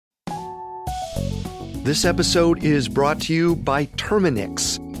This episode is brought to you by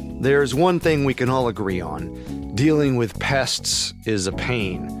Terminix. There's one thing we can all agree on. Dealing with pests is a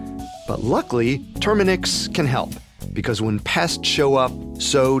pain. But luckily, Terminix can help. Because when pests show up,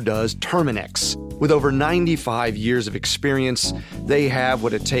 so does Terminix. With over 95 years of experience, they have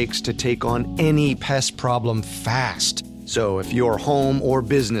what it takes to take on any pest problem fast. So if your home or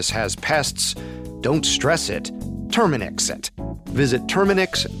business has pests, don't stress it. Terminix it. Visit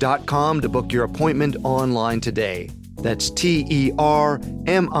Terminix.com to book your appointment online today. That's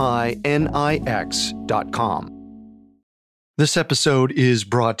TERMINIX.com. This episode is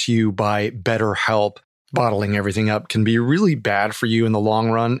brought to you by BetterHelp. Bottling everything up can be really bad for you in the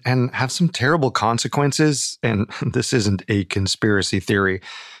long run and have some terrible consequences. And this isn't a conspiracy theory.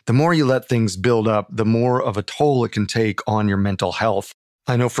 The more you let things build up, the more of a toll it can take on your mental health.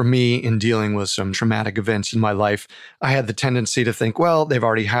 I know for me, in dealing with some traumatic events in my life, I had the tendency to think, well, they've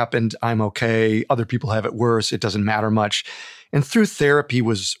already happened. I'm okay. Other people have it worse. It doesn't matter much. And through therapy,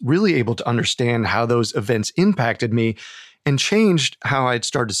 was really able to understand how those events impacted me and changed how I'd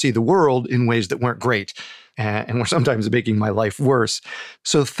started to see the world in ways that weren't great and were sometimes making my life worse.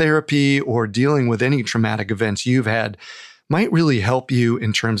 So therapy or dealing with any traumatic events you've had might really help you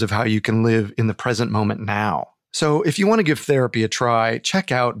in terms of how you can live in the present moment now. So if you want to give therapy a try,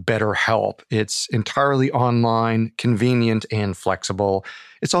 check out BetterHelp. It's entirely online, convenient, and flexible.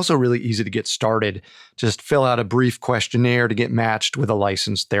 It's also really easy to get started. Just fill out a brief questionnaire to get matched with a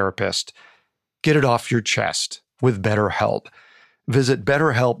licensed therapist. Get it off your chest with BetterHelp. Visit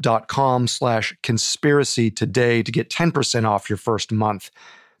betterhelp.com/conspiracy today to get 10% off your first month.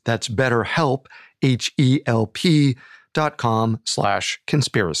 That's BetterHelp,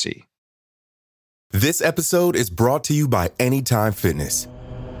 HELP.com/conspiracy. This episode is brought to you by Anytime Fitness.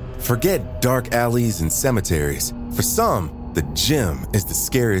 Forget dark alleys and cemeteries. For some, the gym is the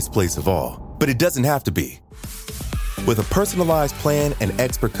scariest place of all, but it doesn't have to be. With a personalized plan and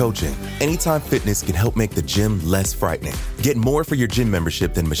expert coaching, Anytime Fitness can help make the gym less frightening. Get more for your gym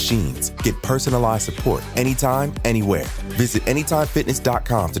membership than machines. Get personalized support anytime, anywhere. Visit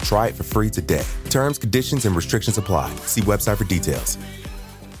AnytimeFitness.com to try it for free today. Terms, conditions, and restrictions apply. See website for details.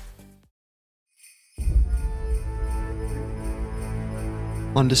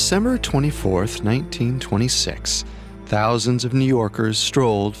 On December 24th, 1926, thousands of New Yorkers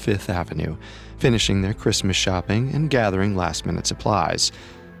strolled Fifth Avenue, finishing their Christmas shopping and gathering last-minute supplies.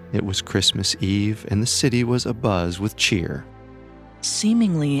 It was Christmas Eve, and the city was abuzz with cheer.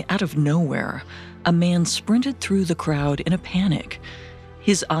 Seemingly out of nowhere, a man sprinted through the crowd in a panic.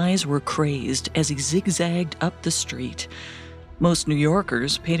 His eyes were crazed as he zigzagged up the street. Most New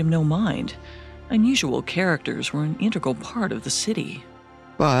Yorkers paid him no mind. Unusual characters were an integral part of the city.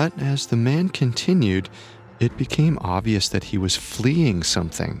 But as the man continued, it became obvious that he was fleeing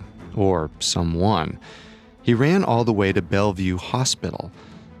something, or someone. He ran all the way to Bellevue Hospital.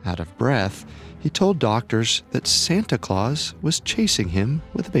 Out of breath, he told doctors that Santa Claus was chasing him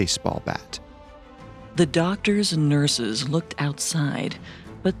with a baseball bat. The doctors and nurses looked outside,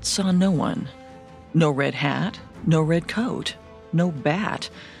 but saw no one. No red hat, no red coat, no bat,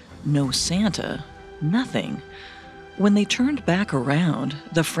 no Santa, nothing. When they turned back around,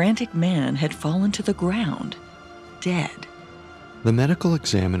 the frantic man had fallen to the ground, dead. The medical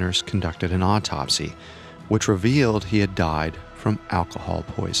examiners conducted an autopsy, which revealed he had died from alcohol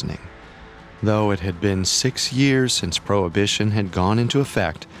poisoning. Though it had been 6 years since Prohibition had gone into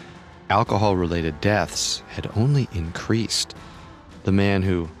effect, alcohol-related deaths had only increased. The man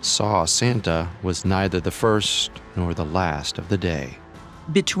who saw Santa was neither the first nor the last of the day.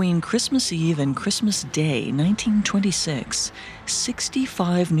 Between Christmas Eve and Christmas Day, 1926,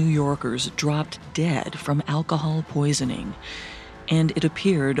 65 New Yorkers dropped dead from alcohol poisoning. And it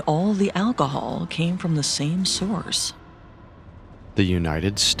appeared all the alcohol came from the same source. The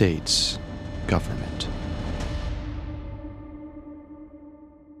United States government.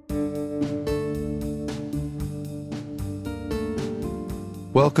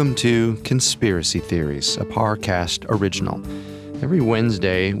 Welcome to Conspiracy Theories, a Parcast original. Every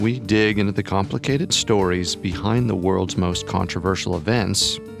Wednesday, we dig into the complicated stories behind the world's most controversial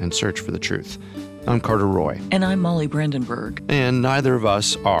events and search for the truth. I'm Carter Roy. And I'm Molly Brandenburg. And neither of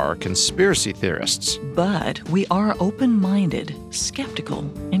us are conspiracy theorists. But we are open-minded,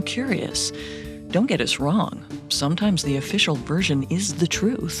 skeptical, and curious. Don't get us wrong. Sometimes the official version is the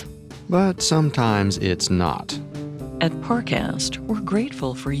truth. But sometimes it's not. At Parcast, we're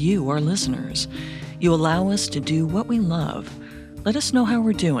grateful for you, our listeners. You allow us to do what we love. Let us know how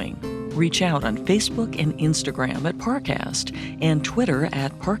we're doing. Reach out on Facebook and Instagram at Parcast and Twitter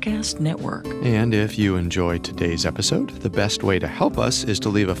at Parcast Network. And if you enjoyed today's episode, the best way to help us is to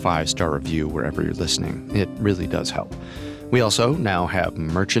leave a 5-star review wherever you're listening. It really does help. We also now have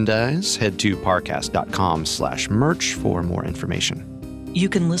merchandise. Head to parcast.com/merch for more information. You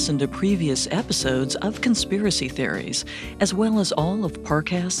can listen to previous episodes of Conspiracy Theories, as well as all of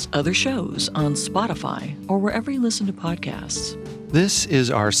Parcast's other shows on Spotify or wherever you listen to podcasts. This is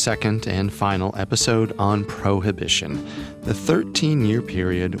our second and final episode on Prohibition, the 13-year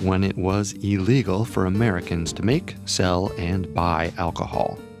period when it was illegal for Americans to make, sell, and buy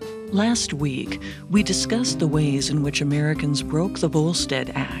alcohol. Last week, we discussed the ways in which Americans broke the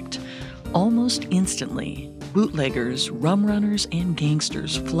Volstead Act. Almost instantly, bootleggers, rum runners, and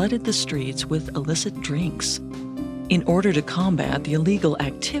gangsters flooded the streets with illicit drinks. In order to combat the illegal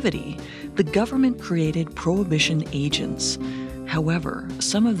activity, the government created prohibition agents. However,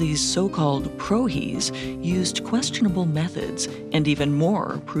 some of these so-called prohies used questionable methods and even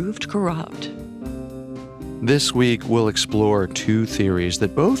more proved corrupt. This week, we'll explore two theories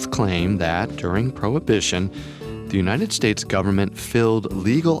that both claim that during Prohibition, the United States government filled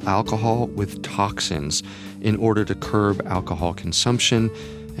legal alcohol with toxins in order to curb alcohol consumption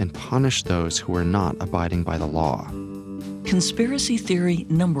and punish those who were not abiding by the law. Conspiracy theory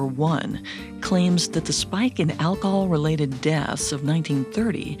number 1 claims that the spike in alcohol-related deaths of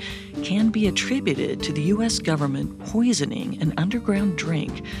 1930 can be attributed to the U.S. government poisoning an underground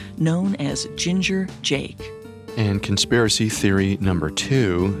drink known as Ginger Jake. And conspiracy theory number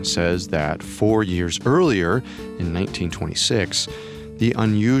 2 says that 4 years earlier, in 1926, the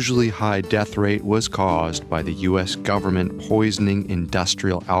unusually high death rate was caused by the U.S. government poisoning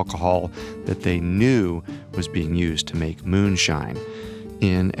industrial alcohol that they knew was being used to make moonshine.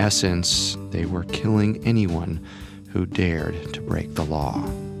 In essence, they were killing anyone who dared to break the law.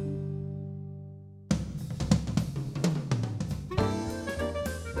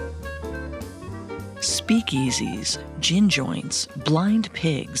 Speakeasies, gin joints, blind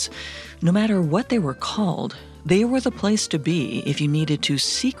pigs, no matter what they were called, they were the place to be if you needed to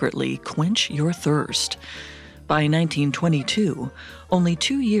secretly quench your thirst. By 1922, only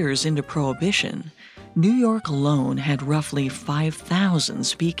 2 years into Prohibition, New York alone had roughly 5,000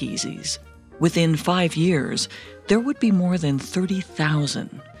 speakeasies. Within 5 years, there would be more than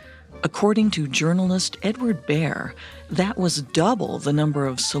 30,000. According to journalist Edward Baer, that was double the number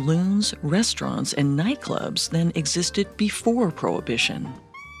of saloons, restaurants, and nightclubs than existed before Prohibition.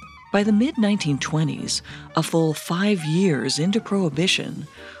 By the mid-1920s, a full 5 years into Prohibition,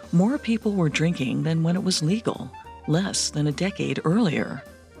 more people were drinking than when it was legal, less than a decade earlier.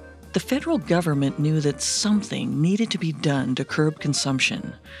 The federal government knew that something needed to be done to curb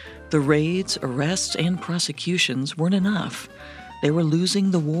consumption. The raids, arrests, and prosecutions weren't enough. They were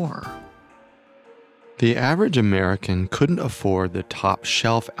losing the war. The average American couldn't afford the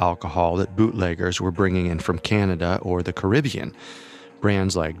top-shelf alcohol that bootleggers were bringing in from Canada or the Caribbean.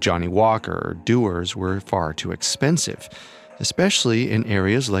 Brands like Johnnie Walker or Dewar's were far too expensive, especially in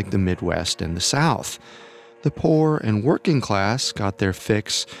areas like the Midwest and the South. The poor and working class got their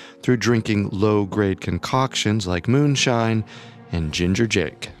fix through drinking low-grade concoctions like moonshine and Ginger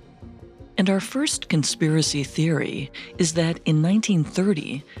Jake. And our first conspiracy theory is that in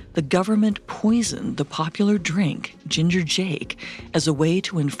 1930, the government poisoned the popular drink, Ginger Jake, as a way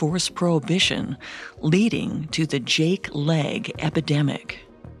to enforce Prohibition, leading to the Jake leg epidemic.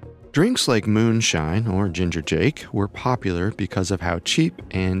 Drinks like moonshine or Ginger Jake were popular because of how cheap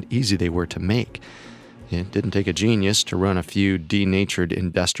and easy they were to make. It didn't take a genius to run a few denatured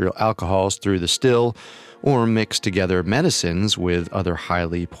industrial alcohols through the still or mix together medicines with other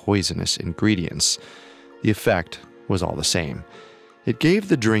highly poisonous ingredients. The effect was all the same. It gave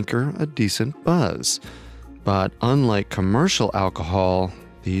the drinker a decent buzz. But unlike commercial alcohol,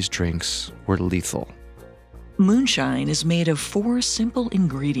 these drinks were lethal. Moonshine is made of 4 simple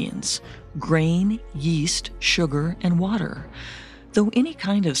ingredients: grain, yeast, sugar, and water. Though any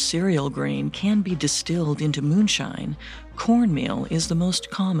kind of cereal grain can be distilled into moonshine, cornmeal is the most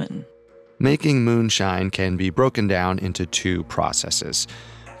common. Making moonshine can be broken down into 2 processes: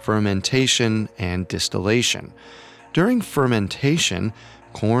 fermentation and distillation. During fermentation,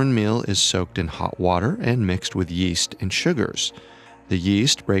 cornmeal is soaked in hot water and mixed with yeast and sugars. The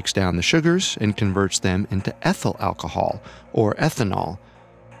yeast breaks down the sugars and converts them into ethyl alcohol, or ethanol.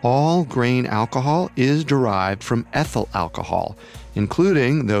 All grain alcohol is derived from ethyl alcohol,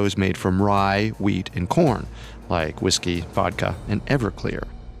 including those made from rye, wheat, and corn, like whiskey, vodka, and Everclear.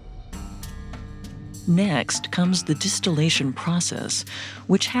 Next comes the distillation process,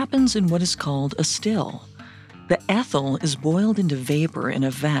 which happens in what is called a still. The ethyl is boiled into vapor in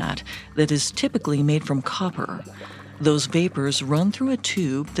a vat that is typically made from copper. Those vapors run through a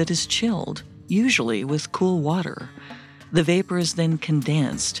tube that is chilled, usually with cool water. The vapor is then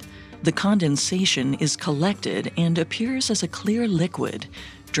condensed. The condensation is collected and appears as a clear liquid,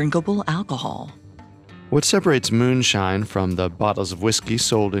 drinkable alcohol. What separates moonshine from the bottles of whiskey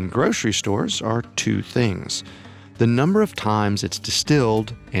sold in grocery stores are two things: the number of times it's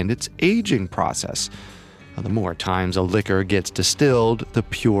distilled and its aging process. Now, the more times a liquor gets distilled, the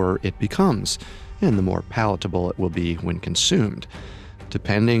purer it becomes, and the more palatable it will be when consumed.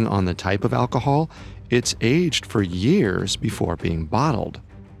 Depending on the type of alcohol, it's aged for years before being bottled.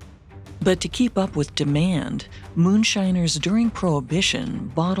 But to keep up with demand, moonshiners during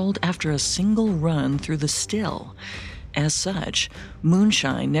Prohibition bottled after a single run through the still. As such,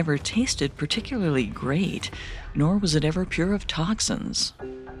 moonshine never tasted particularly great, nor was it ever pure of toxins.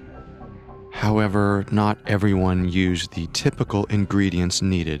 However, not everyone used the typical ingredients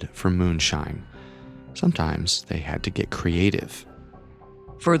needed for moonshine. Sometimes they had to get creative.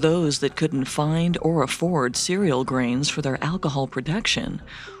 For those that couldn't find or afford cereal grains for their alcohol production,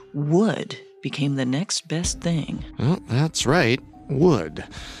 wood became the next best thing. Well, that's right, wood.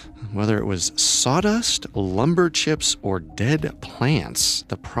 Whether it was sawdust, lumber chips, or dead plants,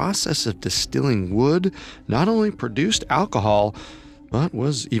 the process of distilling wood not only produced alcohol, but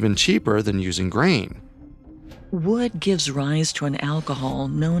was even cheaper than using grain. Wood gives rise to an alcohol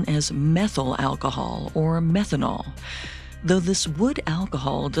known as methyl alcohol or methanol. Though this wood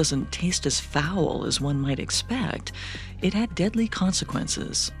alcohol doesn't taste as foul as one might expect, it had deadly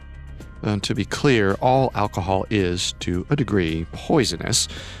consequences. To be clear, all alcohol is, to a degree, poisonous,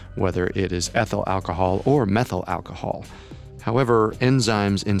 whether it is ethyl alcohol or methyl alcohol. However,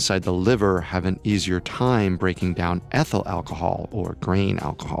 enzymes inside the liver have an easier time breaking down ethyl alcohol or grain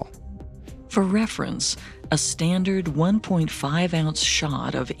alcohol. For reference, a standard 1.5-ounce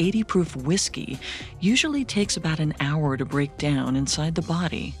shot of 80-proof whiskey usually takes about an hour to break down inside the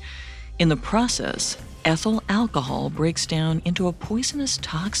body. In the process, ethyl alcohol breaks down into a poisonous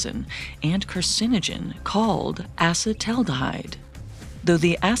toxin and carcinogen called acetaldehyde. Though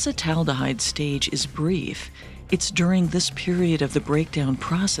the acetaldehyde stage is brief, it's during this period of the breakdown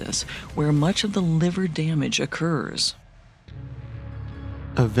process where much of the liver damage occurs.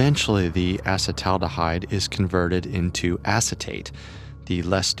 Eventually, the acetaldehyde is converted into acetate. The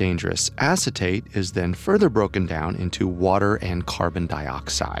less dangerous acetate is then further broken down into water and carbon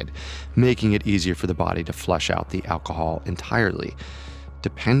dioxide, making it easier for the body to flush out the alcohol entirely.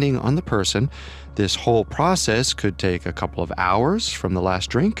 Depending on the person, this whole process could take a couple of hours from the last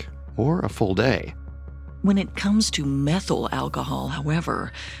drink or a full day. When it comes to methyl alcohol,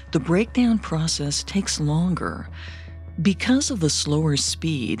 however, the breakdown process takes longer. Because of the slower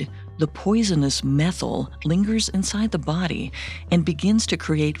speed, the poisonous methyl lingers inside the body and begins to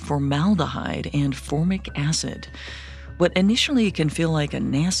create formaldehyde and formic acid. What initially can feel like a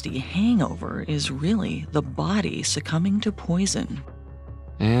nasty hangover is really the body succumbing to poison.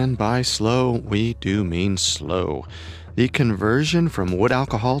 And by slow, we do mean slow. The conversion from wood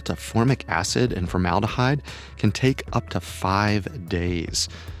alcohol to formic acid and formaldehyde can take up to 5 days.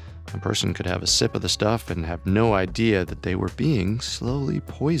 A person could have a sip of the stuff and have no idea that they were being slowly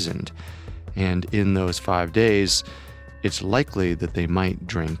poisoned. And in those 5 days, it's likely that they might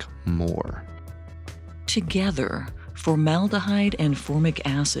drink more. Together, formaldehyde and formic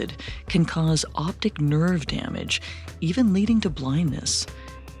acid can cause optic nerve damage, even leading to blindness.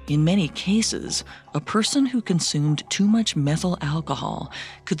 In many cases, a person who consumed too much methyl alcohol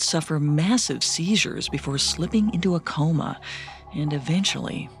could suffer massive seizures before slipping into a coma, and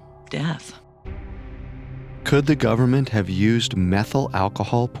eventually, death. Could the government have used methyl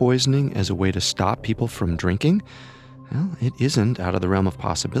alcohol poisoning as a way to stop people from drinking? Well, it isn't out of the realm of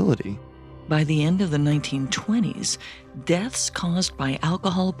possibility. By the end of the 1920s, deaths caused by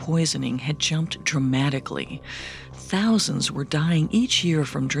alcohol poisoning had jumped dramatically. Thousands were dying each year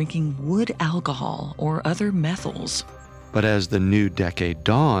from drinking wood alcohol or other methyls. But as the new decade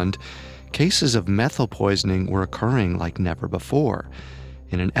dawned, cases of methyl poisoning were occurring like never before,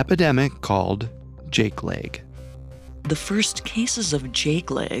 in an epidemic called Jake Leg. The first cases of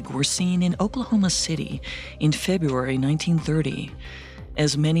Jake Leg were seen in Oklahoma City in February 1930.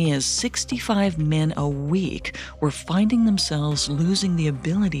 As many as 65 men a week were finding themselves losing the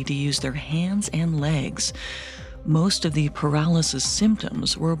ability to use their hands and legs. Most of the paralysis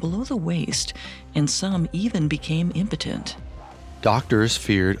symptoms were below the waist, and some even became impotent. Doctors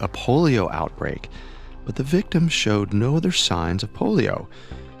feared a polio outbreak, but the victims showed no other signs of polio.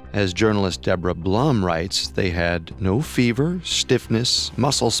 As journalist Deborah Blum writes, they had no fever, stiffness,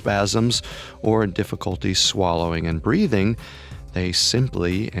 muscle spasms, or difficulty swallowing and breathing. They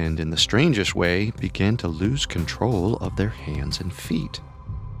simply, and in the strangest way, began to lose control of their hands and feet.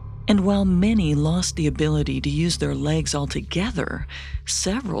 And while many lost the ability to use their legs altogether,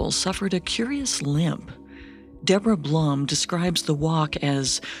 several suffered a curious limp. Deborah Blum describes the walk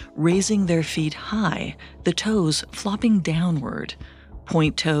as raising their feet high, the toes flopping downward.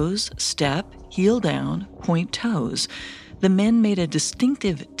 Point toes, step, heel down, point toes. The men made a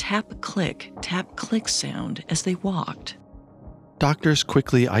distinctive tap-click sound as they walked. Doctors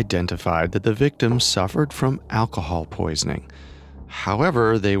quickly identified that the victims suffered from alcohol poisoning.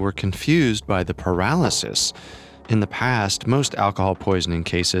 However, they were confused by the paralysis. In the past, most alcohol poisoning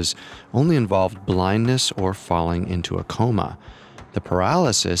cases only involved blindness or falling into a coma. The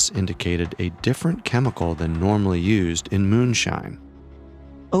paralysis indicated a different chemical than normally used in moonshine.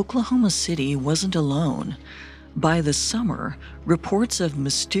 Oklahoma City wasn't alone. By the summer, reports of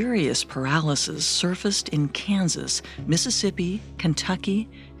mysterious paralysis surfaced in Kansas, Mississippi, Kentucky,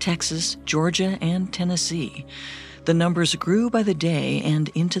 Texas, Georgia, and Tennessee. The numbers grew by the day and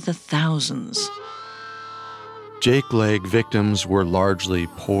into the thousands. Jake Leg victims were largely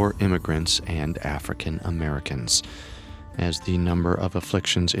poor immigrants and African Americans. As the number of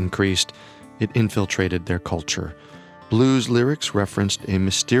afflictions increased, it infiltrated their culture. Blues lyrics referenced a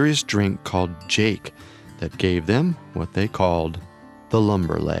mysterious drink called Jake that gave them what they called the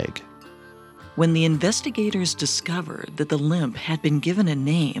lumber leg. When the investigators discovered that the limp had been given a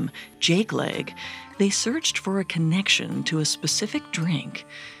name, Jake Leg, they searched for a connection to a specific drink.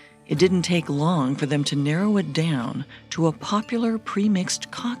 It didn't take long for them to narrow it down to a popular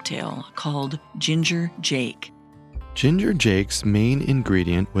pre-mixed cocktail called Ginger Jake. Ginger Jake's main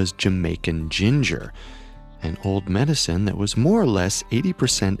ingredient was Jamaican ginger, an old medicine that was more or less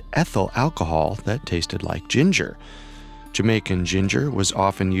 80% ethyl alcohol that tasted like ginger. Jamaican ginger was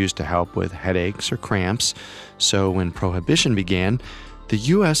often used to help with headaches or cramps, so when Prohibition began, the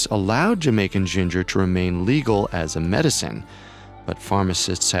U.S. allowed Jamaican ginger to remain legal as a medicine, but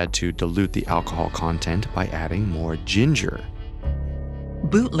pharmacists had to dilute the alcohol content by adding more ginger.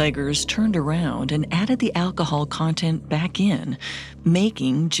 Bootleggers turned around and added the alcohol content back in,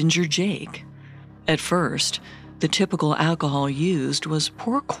 making Ginger Jake. At first, the typical alcohol used was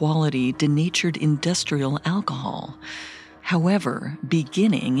poor-quality, denatured industrial alcohol. However,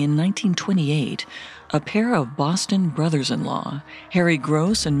 beginning in 1928, a pair of Boston brothers-in-law, Harry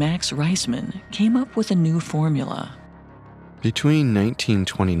Gross and Max Reisman, came up with a new formula. Between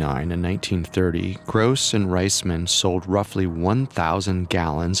 1929 and 1930, Gross and Reisman sold roughly 1,000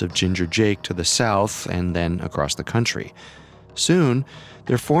 gallons of Ginger Jake to the South and then across the country. Soon,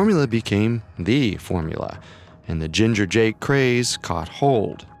 their formula became the formula, and the Ginger Jake craze caught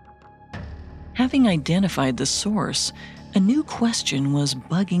hold. Having identified the source, a new question was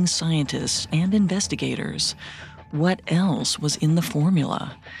bugging scientists and investigators. What else was in the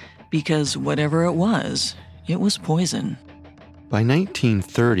formula? Because whatever it was poison. By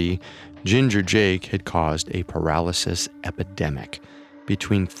 1930, Ginger Jake had caused a paralysis epidemic.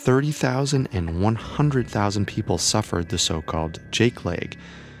 Between 30,000 and 100,000 people suffered the so-called Jake Leg.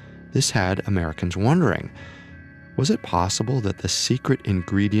 This had Americans wondering, was it possible that the secret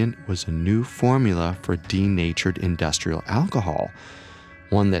ingredient was a new formula for denatured industrial alcohol,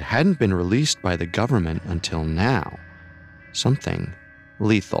 one that hadn't been released by the government until now? Something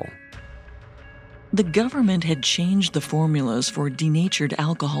lethal. The government had changed the formulas for denatured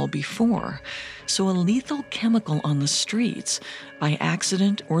alcohol before, so a lethal chemical on the streets, by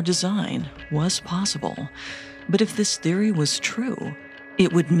accident or design, was possible. But if this theory was true,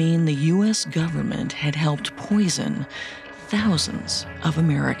 it would mean the U.S. government had helped poison thousands of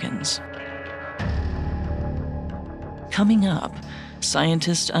Americans. Coming up,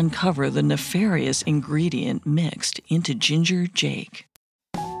 scientists uncover the nefarious ingredient mixed into Ginger Jake.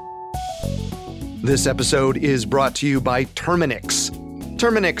 This episode is brought to you by Terminix.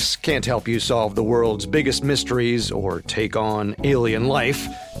 Terminix can't help you solve the world's biggest mysteries or take on alien life,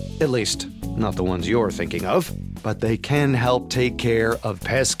 at least not the ones you're thinking of, but they can help take care of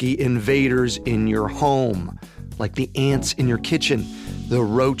pesky invaders in your home, like the ants in your kitchen, the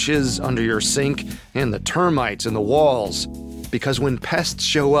roaches under your sink, and the termites in the walls. Because when pests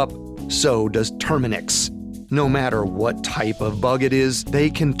show up, so does Terminix. No matter what type of bug it is, they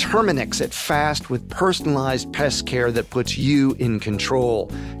can Terminix it fast with personalized pest care that puts you in control.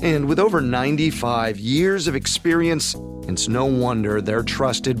 And with over 95 years of experience, it's no wonder they're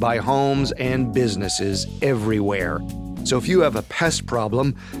trusted by homes and businesses everywhere. So if you have a pest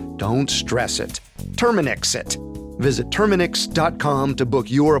problem, don't stress it. Terminix it. Visit Terminix.com to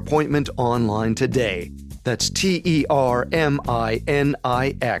book your appointment online today. That's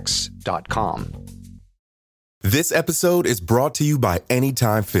TERMINIX.com. This episode is brought to you by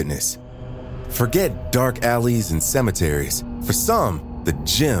Anytime Fitness. Forget dark alleys and cemeteries. For some, the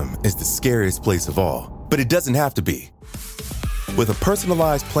gym is the scariest place of all, but it doesn't have to be. With a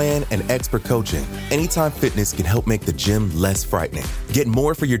personalized plan and expert coaching, Anytime Fitness can help make the gym less frightening. Get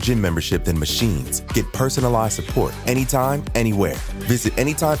more for your gym membership than machines. Get personalized support anytime, anywhere. Visit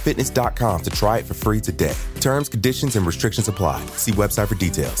AnytimeFitness.com to try it for free today. Terms, conditions, and restrictions apply. See website for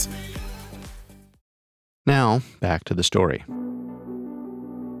details. Now, back to the story.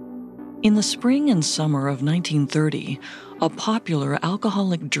 In the spring and summer of 1930, a popular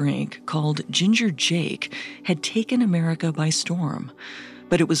alcoholic drink called Ginger Jake had taken America by storm,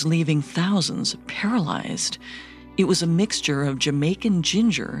 but it was leaving thousands paralyzed. It was a mixture of Jamaican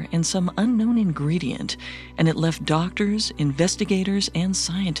ginger and some unknown ingredient, and it left doctors, investigators, and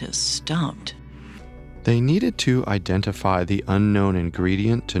scientists stumped. They needed to identify the unknown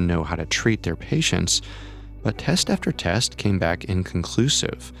ingredient to know how to treat their patients, but test after test came back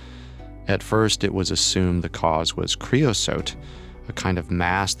inconclusive. At first, it was assumed the cause was creosote, a kind of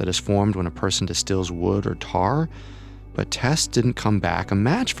mass that is formed when a person distills wood or tar, but tests didn't come back a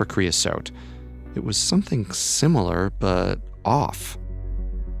match for creosote. It was something similar, but off.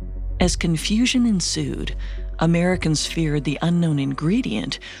 As confusion ensued, Americans feared the unknown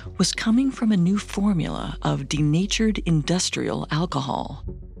ingredient was coming from a new formula of denatured industrial alcohol.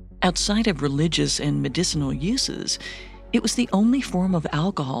 Outside of religious and medicinal uses, it was the only form of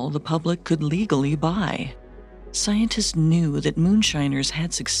alcohol the public could legally buy. Scientists knew that moonshiners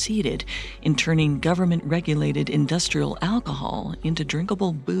had succeeded in turning government-regulated industrial alcohol into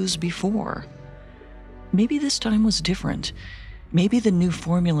drinkable booze before. Maybe this time was different. Maybe the new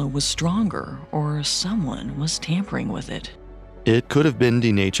formula was stronger, or someone was tampering with it. It could have been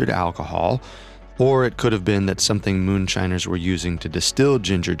denatured alcohol, or it could have been that something moonshiners were using to distill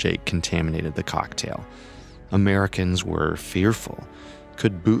Ginger Jake contaminated the cocktail. Americans were fearful.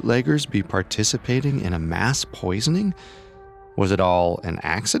 Could bootleggers be participating in a mass poisoning? Was it all an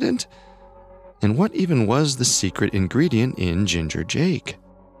accident? And what even was the secret ingredient in Ginger Jake?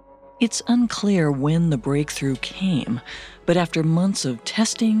 It's unclear when the breakthrough came, but after months of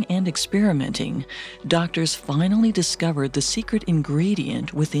testing and experimenting, doctors finally discovered the secret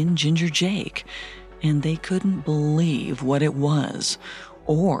ingredient within Ginger Jake, and they couldn't believe what it was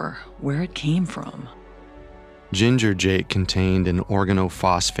or where it came from. Ginger Jake contained an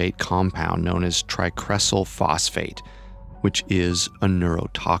organophosphate compound known as tricresyl phosphate, which is a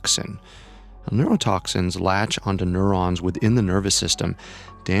neurotoxin. Neurotoxins latch onto neurons within the nervous system,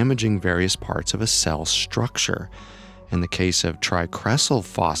 damaging various parts of a cell's structure. In the case of tricresyl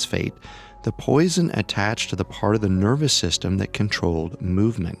phosphate, the poison attached to the part of the nervous system that controlled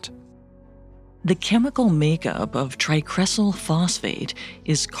movement. The chemical makeup of tricresyl phosphate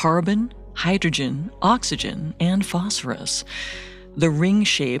is carbon, hydrogen, oxygen, and phosphorus. The ring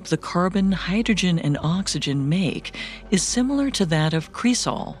shape the carbon, hydrogen, and oxygen make is similar to that of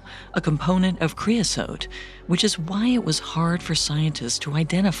cresol, a component of creosote, which is why it was hard for scientists to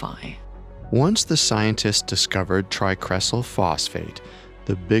identify. Once the scientists discovered tricresyl phosphate,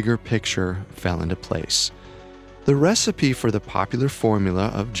 the bigger picture fell into place. The recipe for the popular formula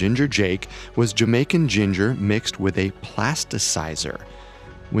of Ginger Jake was Jamaican ginger mixed with a plasticizer.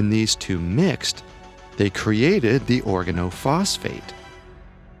 When these two mixed, they created the organophosphate.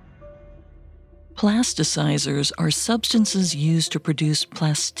 Plasticizers are substances used to produce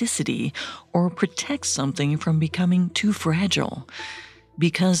plasticity or protect something from becoming too fragile.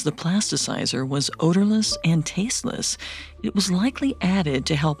 Because the plasticizer was odorless and tasteless, it was likely added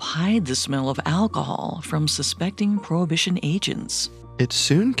to help hide the smell of alcohol from suspecting prohibition agents. It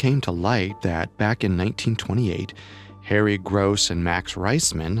soon came to light that back in 1928, Harry Gross and Max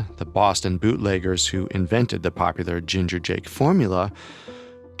Reisman, the Boston bootleggers who invented the popular Ginger Jake formula,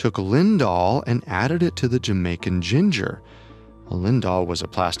 took Lindol and added it to the Jamaican ginger. Lindol was a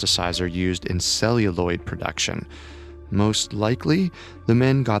plasticizer used in celluloid production. Most likely, the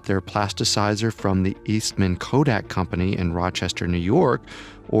men got their plasticizer from the Eastman Kodak Company in Rochester, New York,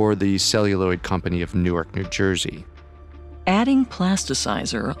 or the Celluloid Company of Newark, New Jersey. Adding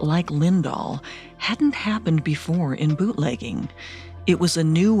plasticizer, like Lindol, hadn't happened before in bootlegging. It was a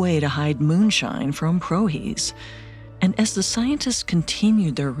new way to hide moonshine from prohies. And as the scientists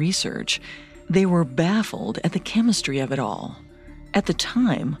continued their research, they were baffled at the chemistry of it all. At the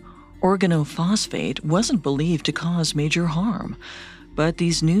time, organophosphate wasn't believed to cause major harm, but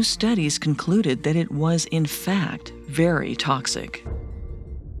these new studies concluded that it was in fact very toxic.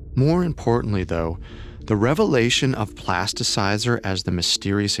 More importantly, though, The revelation of plasticizer as the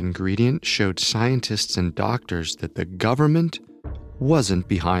mysterious ingredient showed scientists and doctors that the government wasn't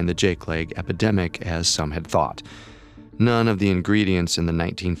behind the Jake-leg epidemic as some had thought. None of the ingredients in the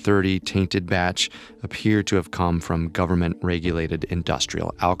 1930 tainted batch appear to have come from government-regulated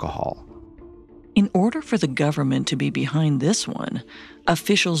industrial alcohol. In order for the government to be behind this one,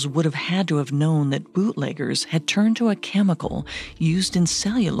 officials would have had to have known that bootleggers had turned to a chemical used in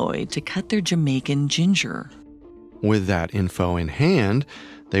celluloid to cut their Jamaican ginger. With that info in hand,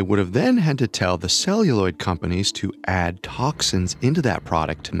 they would have then had to tell the celluloid companies to add toxins into that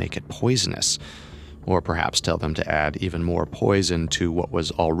product to make it poisonous, or perhaps tell them to add even more poison to what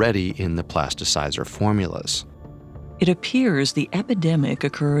was already in the plasticizer formulas. It appears the epidemic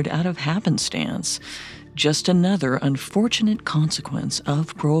occurred out of happenstance, just another unfortunate consequence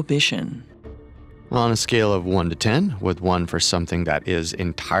of Prohibition. On a scale of 1 to 10, with 1 for something that is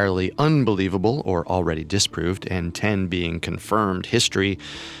entirely unbelievable or already disproved, and 10 being confirmed history,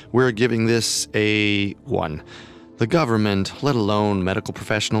 we're giving this a 1. The government, let alone medical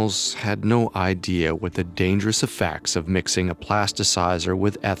professionals, had no idea what the dangerous effects of mixing a plasticizer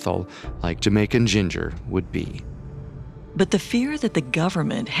with ethyl, like Jamaican ginger, would be. But the fear that the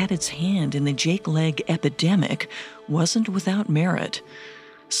government had its hand in the Jake-leg epidemic wasn't without merit.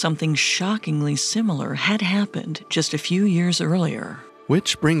 Something shockingly similar had happened just a few years earlier.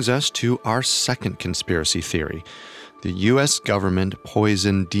 Which brings us to our second conspiracy theory. The U.S. government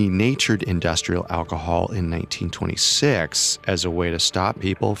poisoned denatured industrial alcohol in 1926 as a way to stop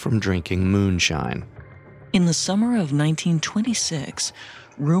people from drinking moonshine. In the summer of 1926,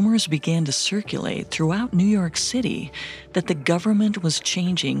 rumors began to circulate throughout New York City that the government was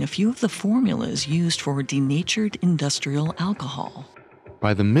changing a few of the formulas used for denatured industrial alcohol.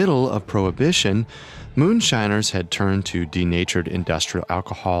 By the middle of Prohibition, moonshiners had turned to denatured industrial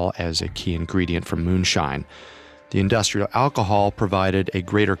alcohol as a key ingredient for moonshine. The industrial alcohol provided a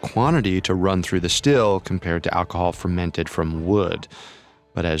greater quantity to run through the still compared to alcohol fermented from wood.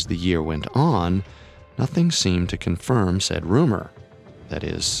 But as the year went on, nothing seemed to confirm said rumor. That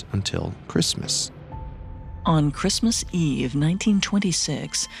is, until Christmas. On Christmas Eve,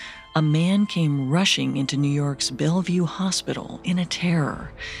 1926, a man came rushing into New York's Bellevue Hospital in a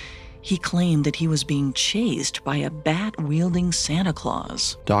terror. He claimed that he was being chased by a bat-wielding Santa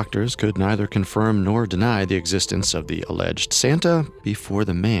Claus. Doctors could neither confirm nor deny the existence of the alleged Santa before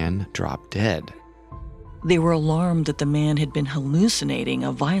the man dropped dead. They were alarmed that the man had been hallucinating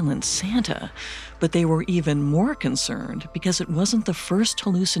a violent Santa, but they were even more concerned because it wasn't the first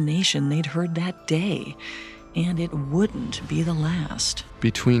hallucination they'd heard that day, and it wouldn't be the last.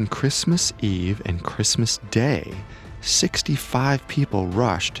 Between Christmas Eve and Christmas Day, 65 people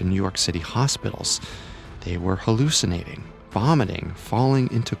rushed to New York City hospitals. They were hallucinating, vomiting,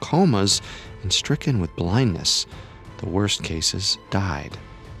 falling into comas, and stricken with blindness. The worst cases died.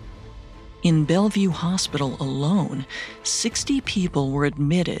 In Bellevue Hospital alone, 60 people were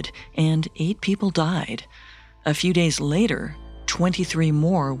admitted and 8 people died. A few days later, 23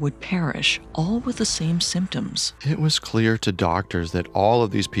 more would perish, all with the same symptoms. It was clear to doctors that all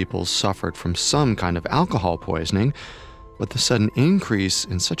of these people suffered from some kind of alcohol poisoning, but the sudden increase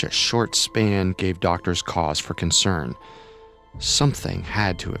in such a short span gave doctors cause for concern. Something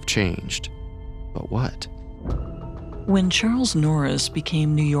had to have changed. But what? When Charles Norris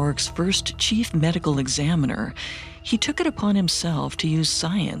became New York's first chief medical examiner, he took it upon himself to use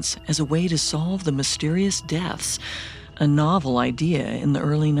science as a way to solve the mysterious deaths, a novel idea in the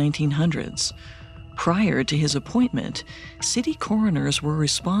early 1900s. Prior to his appointment, city coroners were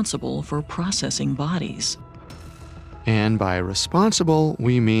responsible for processing bodies. And by responsible,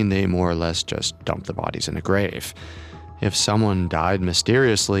 we mean they more or less just dumped the bodies in a grave. If someone died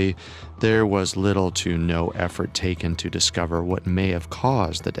mysteriously, there was little to no effort taken to discover what may have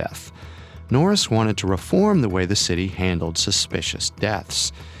caused the death. Norris wanted to reform the way the city handled suspicious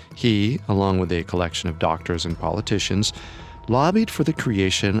deaths. He, along with a collection of doctors and politicians, lobbied for the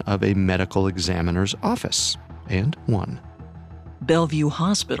creation of a medical examiner's office, and won. Bellevue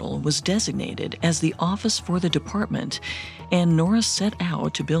Hospital was designated as the office for the department, and Norris set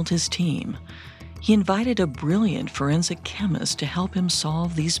out to build his team. He invited a brilliant forensic chemist to help him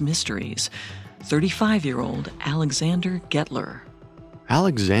solve these mysteries, 35-year-old Alexander Gettler.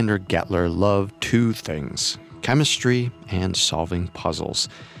 Alexander Gettler loved two things: chemistry and solving puzzles.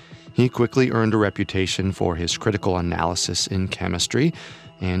 He quickly earned a reputation for his critical analysis in chemistry,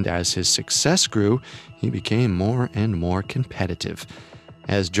 and as his success grew, he became more and more competitive.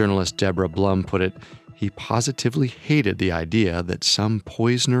 As journalist Deborah Blum put it, he positively hated the idea that some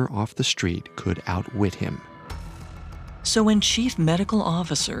poisoner off the street could outwit him. So when Chief Medical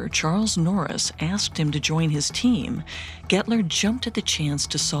Officer Charles Norris asked him to join his team, Gettler jumped at the chance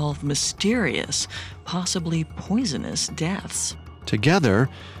to solve mysterious, possibly poisonous deaths. Together,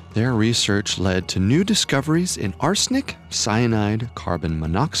 their research led to new discoveries in arsenic, cyanide, carbon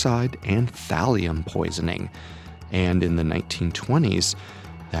monoxide, and thallium poisoning. And in the 1920s,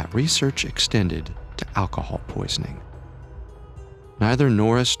 that research extended to alcohol poisoning. Neither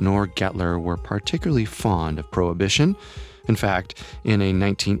Norris nor Gettler were particularly fond of Prohibition. In fact, in a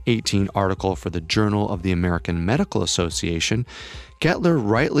 1918 article for the Journal of the American Medical Association, Gettler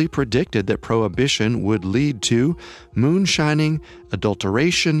rightly predicted that Prohibition would lead to moonshining,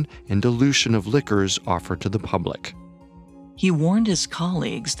 adulteration, and dilution of liquors offered to the public. He warned his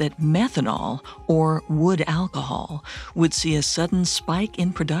colleagues that methanol, or wood alcohol, would see a sudden spike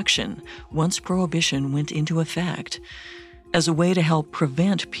in production once Prohibition went into effect. As a way to help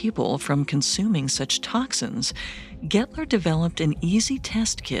prevent people from consuming such toxins, Gettler developed an easy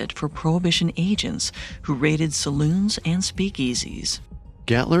test kit for Prohibition agents who raided saloons and speakeasies.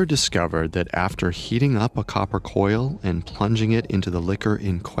 Gettler discovered that after heating up a copper coil and plunging it into the liquor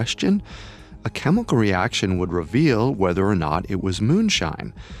in question, a chemical reaction would reveal whether or not it was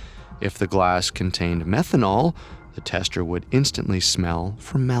moonshine. If the glass contained methanol, the tester would instantly smell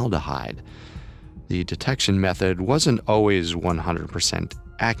formaldehyde. The detection method wasn't always 100%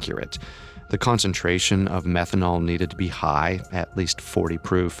 accurate. The concentration of methanol needed to be high, at least 40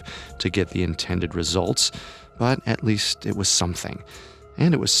 proof, to get the intended results, but at least it was something.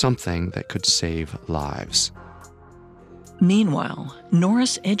 And it was something that could save lives. Meanwhile,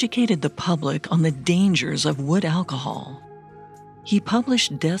 Norris educated the public on the dangers of wood alcohol. He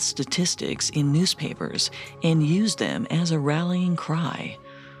published death statistics in newspapers and used them as a rallying cry.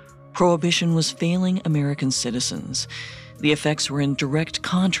 Prohibition was failing American citizens. The effects were in direct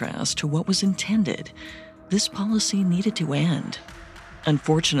contrast to what was intended. This policy needed to end.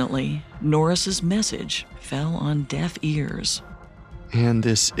 Unfortunately, Norris's message fell on deaf ears. And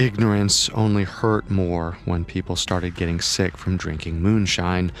this ignorance only hurt more when people started getting sick from drinking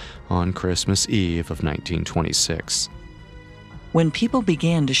moonshine on Christmas Eve of 1926. When people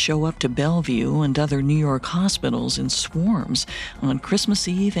began to show up to Bellevue and other New York hospitals in swarms on Christmas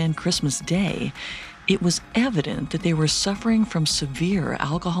Eve and Christmas Day, it was evident that they were suffering from severe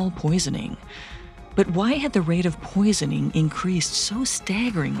alcohol poisoning. But why had the rate of poisoning increased so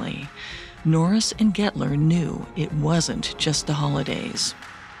staggeringly? Norris and Gettler knew it wasn't just the holidays.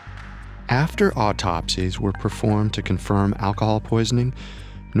 After autopsies were performed to confirm alcohol poisoning,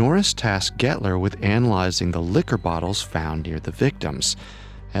 Norris tasked Gettler with analyzing the liquor bottles found near the victims,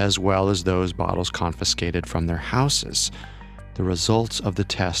 as well as those bottles confiscated from their houses. The results of the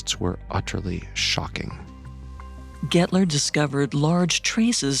tests were utterly shocking. Gettler discovered large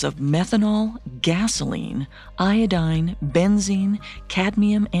traces of methanol, gasoline, iodine, benzene,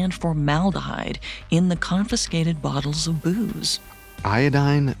 cadmium, and formaldehyde in the confiscated bottles of booze.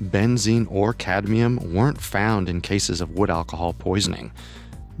 Iodine, benzene, or cadmium weren't found in cases of wood alcohol poisoning.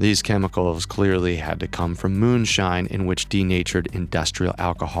 These chemicals clearly had to come from moonshine in which denatured industrial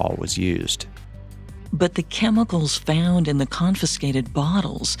alcohol was used. But the chemicals found in the confiscated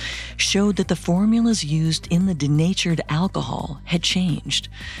bottles showed that the formulas used in the denatured alcohol had changed.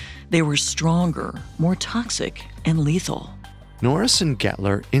 They were stronger, more toxic, and lethal. Norris and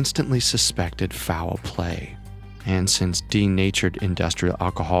Gettler instantly suspected foul play. And since denatured industrial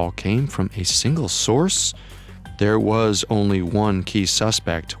alcohol came from a single source, there was only one key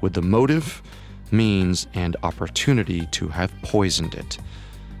suspect with the motive, means, and opportunity to have poisoned it: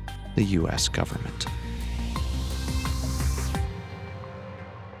 the U.S. government.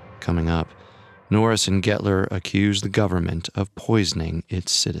 Coming up, Norris and Gettler accused the government of poisoning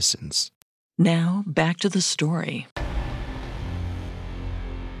its citizens. Now, back to the story.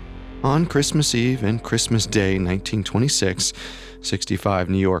 On Christmas Eve and Christmas Day 1926, 65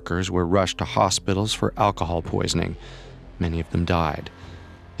 New Yorkers were rushed to hospitals for alcohol poisoning. Many of them died.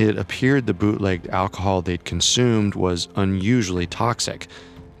 It appeared the bootlegged alcohol they'd consumed was unusually toxic,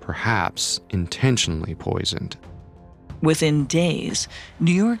 perhaps intentionally poisoned. Within days,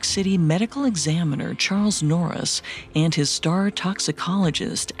 New York City medical examiner Charles Norris and his star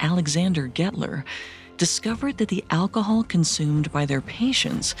toxicologist Alexander Gettler discovered that the alcohol consumed by their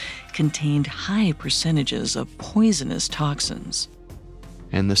patients contained high percentages of poisonous toxins.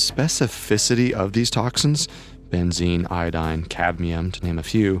 And the specificity of these toxins, benzene, iodine, cadmium, to name a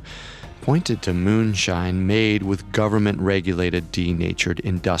few, pointed to moonshine made with government-regulated denatured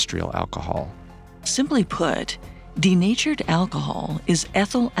industrial alcohol. Simply put, denatured alcohol is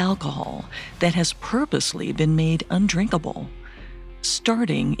ethyl alcohol that has purposely been made undrinkable.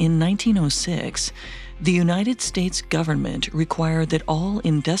 Starting in 1906, the United States government required that all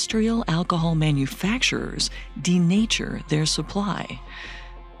industrial alcohol manufacturers denature their supply.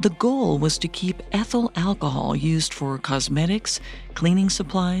 The goal was to keep ethyl alcohol used for cosmetics, cleaning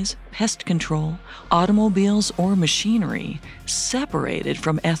supplies, pest control, automobiles, or machinery separated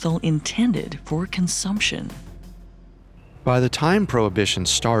from ethyl intended for consumption. By the time Prohibition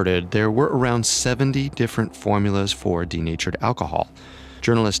started, there were around 70 different formulas for denatured alcohol.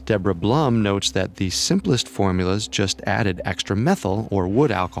 Journalist Deborah Blum notes that the simplest formulas just added extra methyl or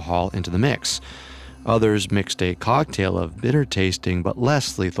wood alcohol into the mix. Others mixed a cocktail of bitter-tasting but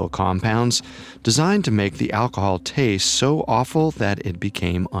less lethal compounds designed to make the alcohol taste so awful that it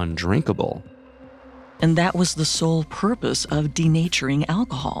became undrinkable. And that was the sole purpose of denaturing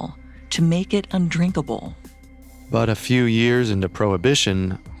alcohol, to make it undrinkable. But a few years into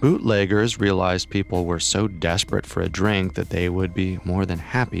Prohibition, bootleggers realized people were so desperate for a drink that they would be more than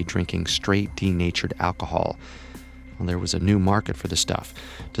happy drinking straight denatured alcohol. Well, there was a new market for the stuff,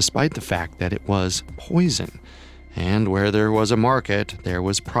 despite the fact that it was poison. And where there was a market, there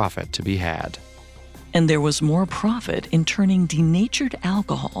was profit to be had. And there was more profit in turning denatured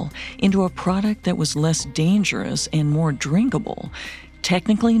alcohol into a product that was less dangerous and more drinkable,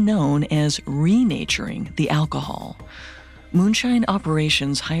 technically known as renaturing the alcohol. Moonshine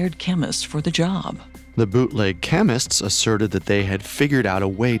operations hired chemists for the job. The bootleg chemists asserted that they had figured out a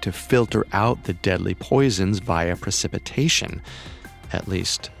way to filter out the deadly poisons via precipitation, at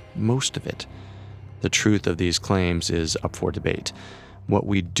least most of it. The truth of these claims is up for debate. What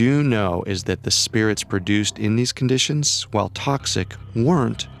we do know is that the spirits produced in these conditions, while toxic,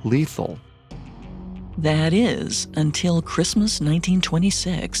 weren't lethal. That is, until Christmas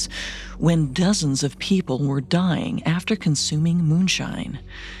 1926, when dozens of people were dying after consuming moonshine.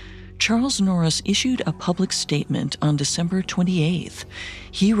 Charles Norris issued a public statement on December 28th.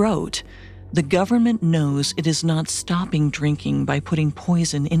 He wrote, "The government knows it is not stopping drinking by putting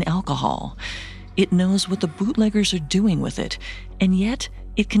poison in alcohol. It knows what the bootleggers are doing with it, and yet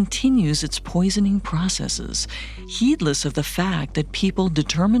it continues its poisoning processes, heedless of the fact that people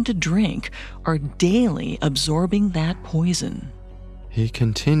determined to drink are daily absorbing that poison." He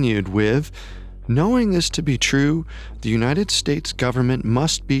continued with, "Knowing this to be true, the United States government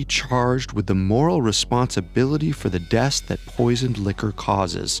must be charged with the moral responsibility for the deaths that poisoned liquor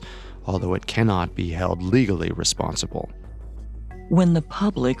causes, although it cannot be held legally responsible." When the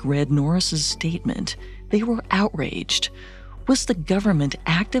public read Norris's statement, they were outraged. Was the government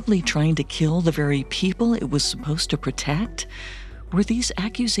actively trying to kill the very people it was supposed to protect? Were these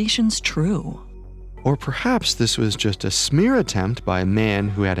accusations true? Or perhaps this was just a smear attempt by a man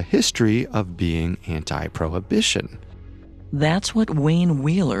who had a history of being anti-prohibition. That's what Wayne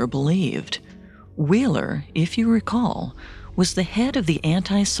Wheeler believed. Wheeler, if you recall, was the head of the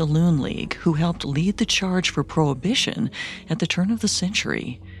Anti-Saloon League who helped lead the charge for prohibition at the turn of the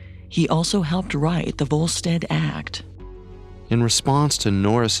century. He also helped write the Volstead Act. In response to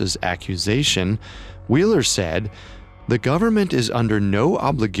Norris's accusation, Wheeler said, "The government is under no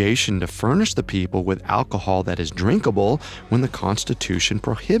obligation to furnish the people with alcohol that is drinkable when the Constitution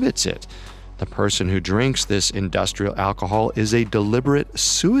prohibits it. The person who drinks this industrial alcohol is a deliberate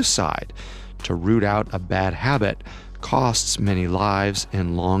suicide. To root out a bad habit costs many lives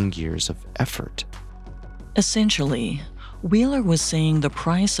and long years of effort." Essentially, Wheeler was saying the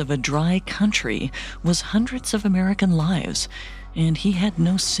price of a dry country was hundreds of American lives, and he had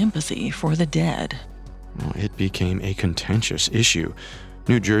no sympathy for the dead. It became a contentious issue.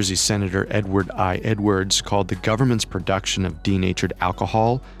 New Jersey Senator Edward I. Edwards called the government's production of denatured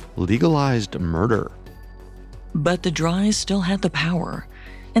alcohol legalized murder. But the Dries still had the power,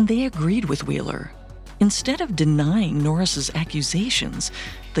 and they agreed with Wheeler. Instead of denying Norris's accusations,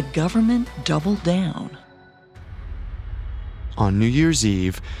 the government doubled down. On New Year's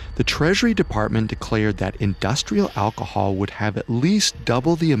Eve, the Treasury Department declared that industrial alcohol would have at least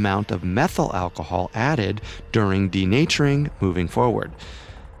double the amount of methyl alcohol added during denaturing moving forward.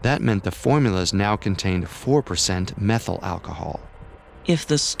 That meant the formulas now contained 4% methyl alcohol. If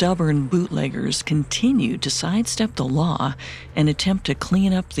the stubborn bootleggers continued to sidestep the law and attempt to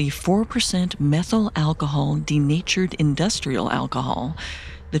clean up the 4% methyl alcohol denatured industrial alcohol,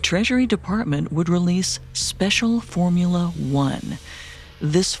 the Treasury Department would release Special Formula 1.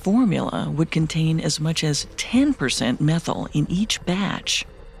 This formula would contain as much as 10% methyl in each batch.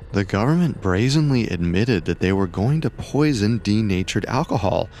 The government brazenly admitted that they were going to poison denatured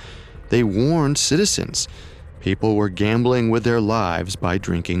alcohol. They warned citizens. People were gambling with their lives by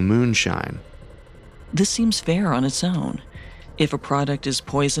drinking moonshine. This seems fair on its own. If a product is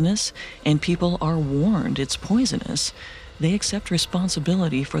poisonous and people are warned it's poisonous, they accept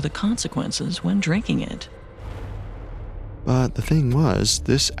responsibility for the consequences when drinking it. But the thing was,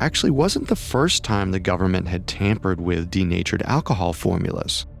 this actually wasn't the first time the government had tampered with denatured alcohol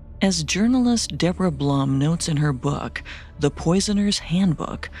formulas. As journalist Deborah Blum notes in her book, The Poisoner's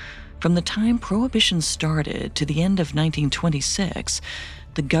Handbook, from the time Prohibition started to the end of 1926,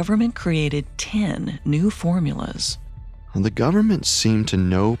 the government created 10 new formulas. The government seemed to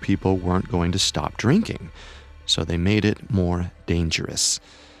know people weren't going to stop drinking, so they made it more dangerous.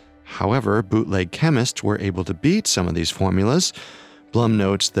 However, bootleg chemists were able to beat some of these formulas. Blum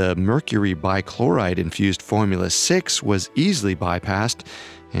notes the mercury bichloride-infused Formula 6 was easily bypassed,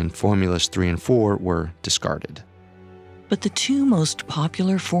 and Formulas 3 and 4 were discarded. But the two most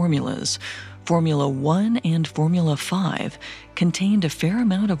popular formulas, Formula 1 and Formula 5, contained a fair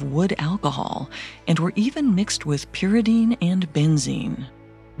amount of wood alcohol and were even mixed with pyridine and benzene.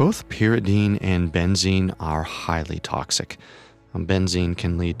 Both pyridine and benzene are highly toxic. Benzene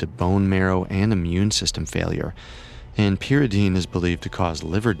can lead to bone marrow and immune system failure, and pyridine is believed to cause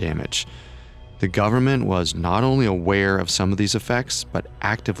liver damage. The government was not only aware of some of these effects, but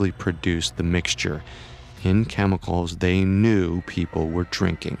actively produced the mixture in chemicals they knew people were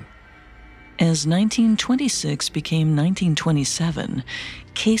drinking. As 1926 became 1927,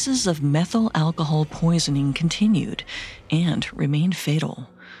 cases of methyl alcohol poisoning continued and remained fatal.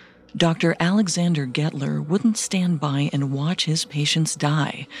 Dr. Alexander Gettler wouldn't stand by and watch his patients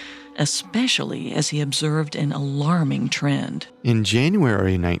die, especially as he observed an alarming trend. In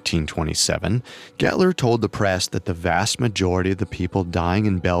January 1927, Gettler told the press that the vast majority of the people dying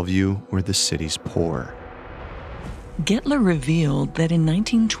in Bellevue were the city's poor. Gettler revealed that in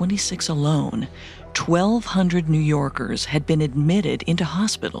 1926 alone, 1,200 New Yorkers had been admitted into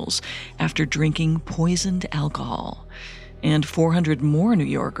hospitals after drinking poisoned alcohol, and 400 more New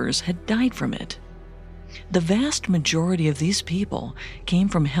Yorkers had died from it. The vast majority of these people came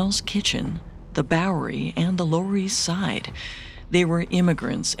from Hell's Kitchen, the Bowery, and the Lower East Side. They were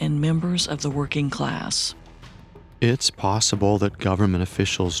immigrants and members of the working class. It's possible that government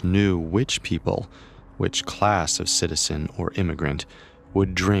officials knew which people, which class of citizen or immigrant,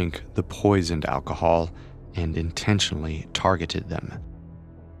 would drink the poisoned alcohol and intentionally targeted them.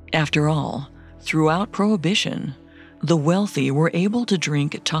 After all, throughout Prohibition, the wealthy were able to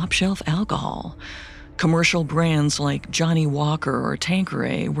drink top-shelf alcohol. Commercial brands like Johnnie Walker or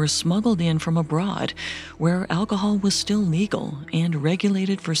Tanqueray were smuggled in from abroad, where alcohol was still legal and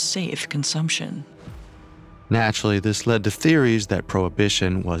regulated for safe consumption. Naturally, this led to theories that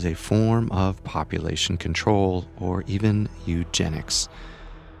Prohibition was a form of population control or even eugenics.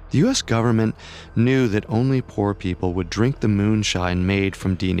 The U.S. government knew that only poor people would drink the moonshine made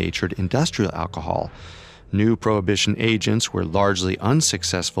from denatured industrial alcohol. New Prohibition agents were largely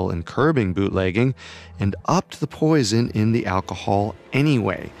unsuccessful in curbing bootlegging and upped the poison in the alcohol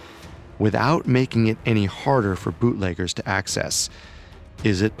anyway, without making it any harder for bootleggers to access.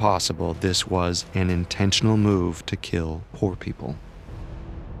 Is it possible this was an intentional move to kill poor people?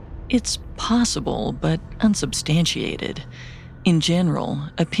 It's possible, but unsubstantiated. In general,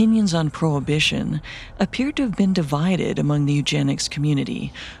 opinions on Prohibition appear to have been divided among the eugenics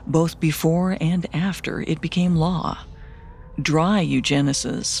community, both before and after it became law. Dry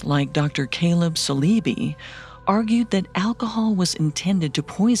eugenicists, like Dr. Caleb Saleeby, argued that alcohol was intended to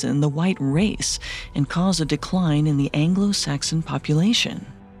poison the white race and cause a decline in the Anglo-Saxon population.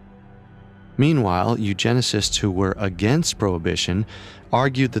 Meanwhile, eugenicists who were against Prohibition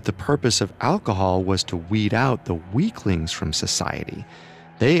argued that the purpose of alcohol was to weed out the weaklings from society.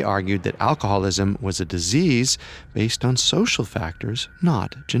 They argued that alcoholism was a disease based on social factors,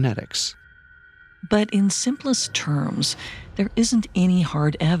 not genetics. But in simplest terms, there isn't any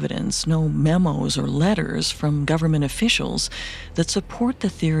hard evidence, no memos or letters from government officials that support the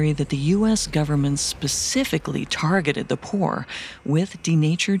theory that the U.S. government specifically targeted the poor with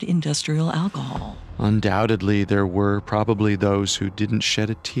denatured industrial alcohol. Undoubtedly, there were probably those who didn't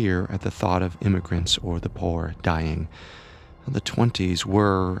shed a tear at the thought of immigrants or the poor dying. The 20s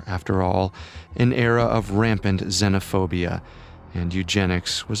were, after all, an era of rampant xenophobia, and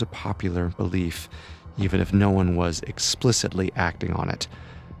eugenics was a popular belief, even if no one was explicitly acting on it.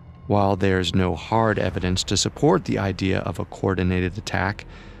 While there's no hard evidence to support the idea of a coordinated attack,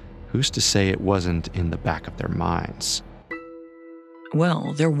 who's to say it wasn't in the back of their minds?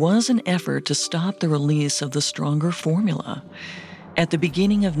 Well, there was an effort to stop the release of the stronger formula. At the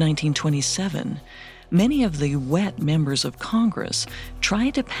beginning of 1927, many of the wet members of Congress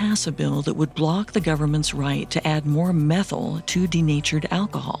tried to pass a bill that would block the government's right to add more methyl to denatured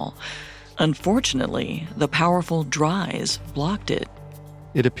alcohol. Unfortunately, the powerful Dries blocked it.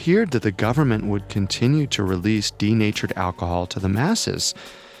 it appeared that the government would continue to release denatured alcohol to the masses.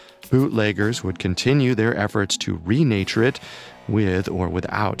 Bootleggers would continue their efforts to renature it, with or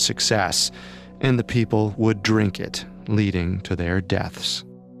without success, and the people would drink it, leading to their deaths.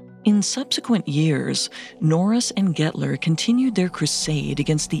 In subsequent years, Norris and Gettler continued their crusade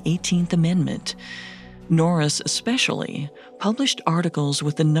against the 18th Amendment. Norris, especially, published articles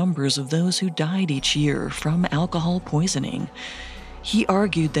with the numbers of those who died each year from alcohol poisoning. He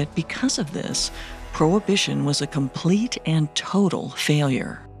argued that because of this, Prohibition was a complete and total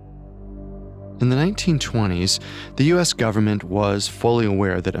failure. In the 1920s, the U.S. government was fully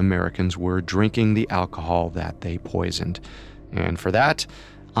aware that Americans were drinking the alcohol that they poisoned. And for that,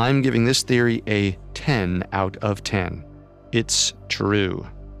 I'm giving this theory a 10 out of 10. It's true.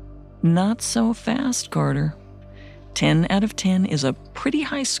 Not so fast, Carter. 10 out of 10 is a pretty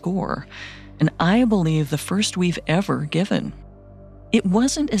high score, and I believe the first we've ever given. It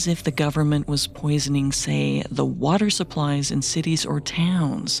wasn't as if the government was poisoning, say, the water supplies in cities or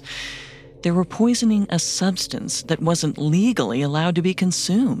towns. They were poisoning a substance that wasn't legally allowed to be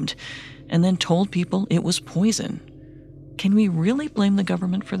consumed, and then told people it was poison. Can we really blame the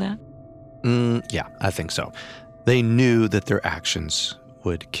government for that? Yeah, I think so. They knew that their actions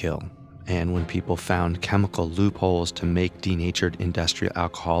would kill. And when people found chemical loopholes to make denatured industrial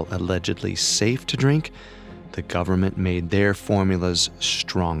alcohol allegedly safe to drink, the government made their formulas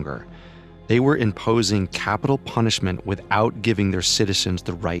stronger. They were imposing capital punishment without giving their citizens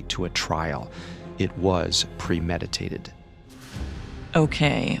the right to a trial. It was premeditated.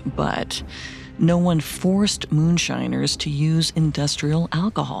 Okay, but no one forced moonshiners to use industrial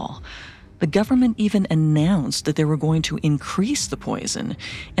alcohol. The government even announced that they were going to increase the poison,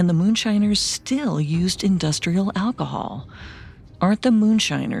 and the moonshiners still used industrial alcohol. Aren't the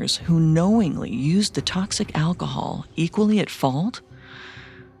moonshiners who knowingly used the toxic alcohol equally at fault?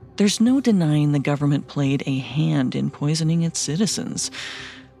 There's no denying the government played a hand in poisoning its citizens,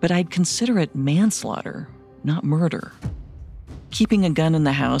 but I'd consider it manslaughter, not murder. Keeping a gun in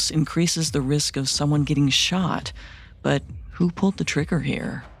the house increases the risk of someone getting shot, but who pulled the trigger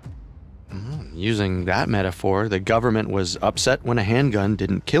here? Using that metaphor, the government was upset when a handgun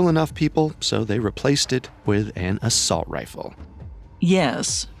didn't kill enough people, so they replaced it with an assault rifle.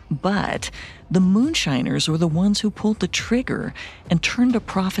 Yes, but the moonshiners were the ones who pulled the trigger and turned a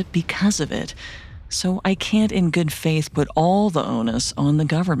profit because of it, so I can't in good faith put all the onus on the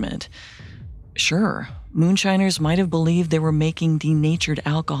government. Sure, moonshiners might have believed they were making denatured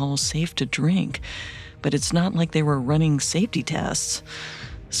alcohol safe to drink, but it's not like they were running safety tests.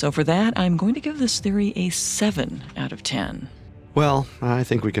 So for that, I'm going to give this theory a 7 out of 10. Well, I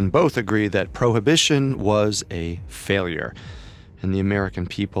think we can both agree that Prohibition was a failure, and the American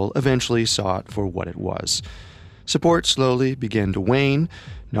people eventually saw it for what it was. Support slowly began to wane.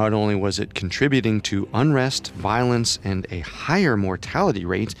 Not only was it contributing to unrest, violence, and a higher mortality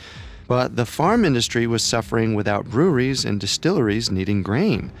rate, but the farm industry was suffering without breweries and distilleries needing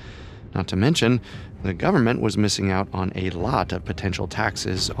grain. Not to mention, the government was missing out on a lot of potential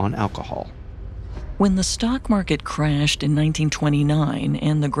taxes on alcohol. When the stock market crashed in 1929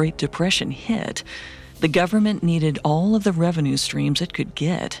 and the Great Depression hit, the government needed all of the revenue streams it could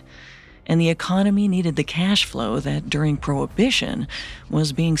get, and the economy needed the cash flow that, during Prohibition,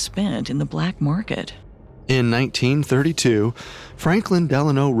 was being spent in the black market. In 1932, Franklin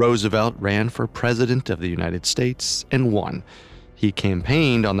Delano Roosevelt ran for President of the United States and won. He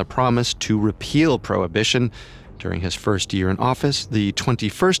campaigned on the promise to repeal Prohibition. During his first year in office, the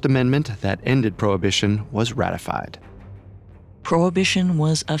 21st Amendment that ended Prohibition was ratified. Prohibition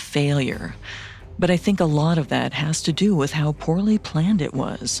was a failure, but I think a lot of that has to do with how poorly planned it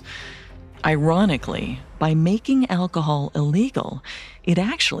was. Ironically, by making alcohol illegal, it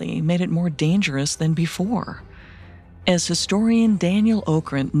actually made it more dangerous than before. As historian Daniel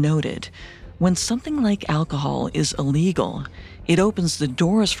Okrent noted, when something like alcohol is illegal, it opens the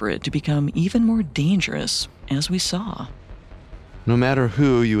doors for it to become even more dangerous, as we saw. No matter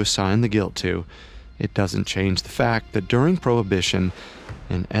who you assign the guilt to, it doesn't change the fact that during Prohibition,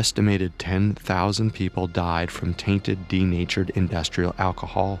 an estimated 10,000 people died from tainted, denatured industrial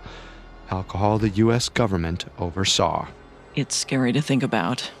alcohol the U.S. government oversaw. It's scary to think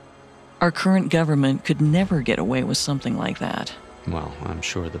about. Our current government could never get away with something like that. Well, I'm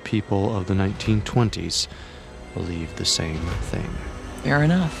sure the people of the 1920s believed the same thing. Fair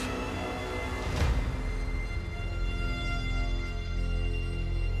enough.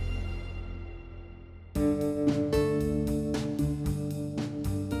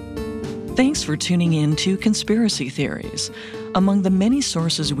 Thanks for tuning in to Conspiracy Theories. Among the many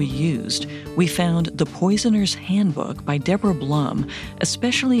sources we used, we found The Poisoner's Handbook by Deborah Blum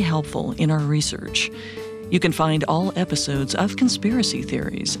especially helpful in our research. You can find all episodes of Conspiracy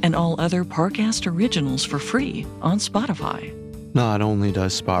Theories and all other Parcast originals for free on Spotify. Not only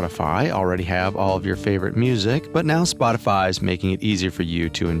does Spotify already have all of your favorite music, but now Spotify is making it easier for you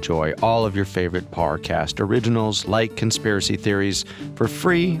to enjoy all of your favorite Parcast originals like Conspiracy Theories for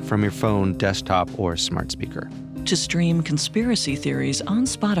free from your phone, desktop, or smart speaker. To stream Conspiracy Theories on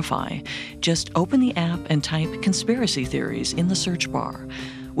Spotify, just open the app and type Conspiracy Theories in the search bar.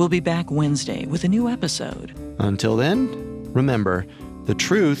 We'll be back Wednesday with a new episode. Until then, remember, the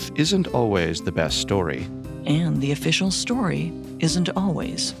truth isn't always the best story. And the official story isn't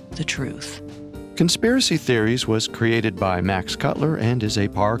always the truth. Conspiracy Theories was created by Max Cutler and is a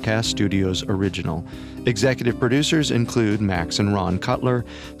Parcast Studios original. Executive producers include Max and Ron Cutler,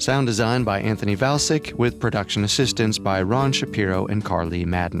 sound design by Anthony Valsic, with production assistance by Ron Shapiro and Carly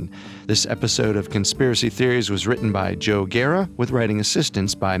Madden. This episode of Conspiracy Theories was written by Joe Guerra, with writing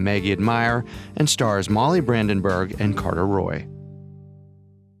assistance by Maggie Admire, and stars Molly Brandenburg and Carter Roy.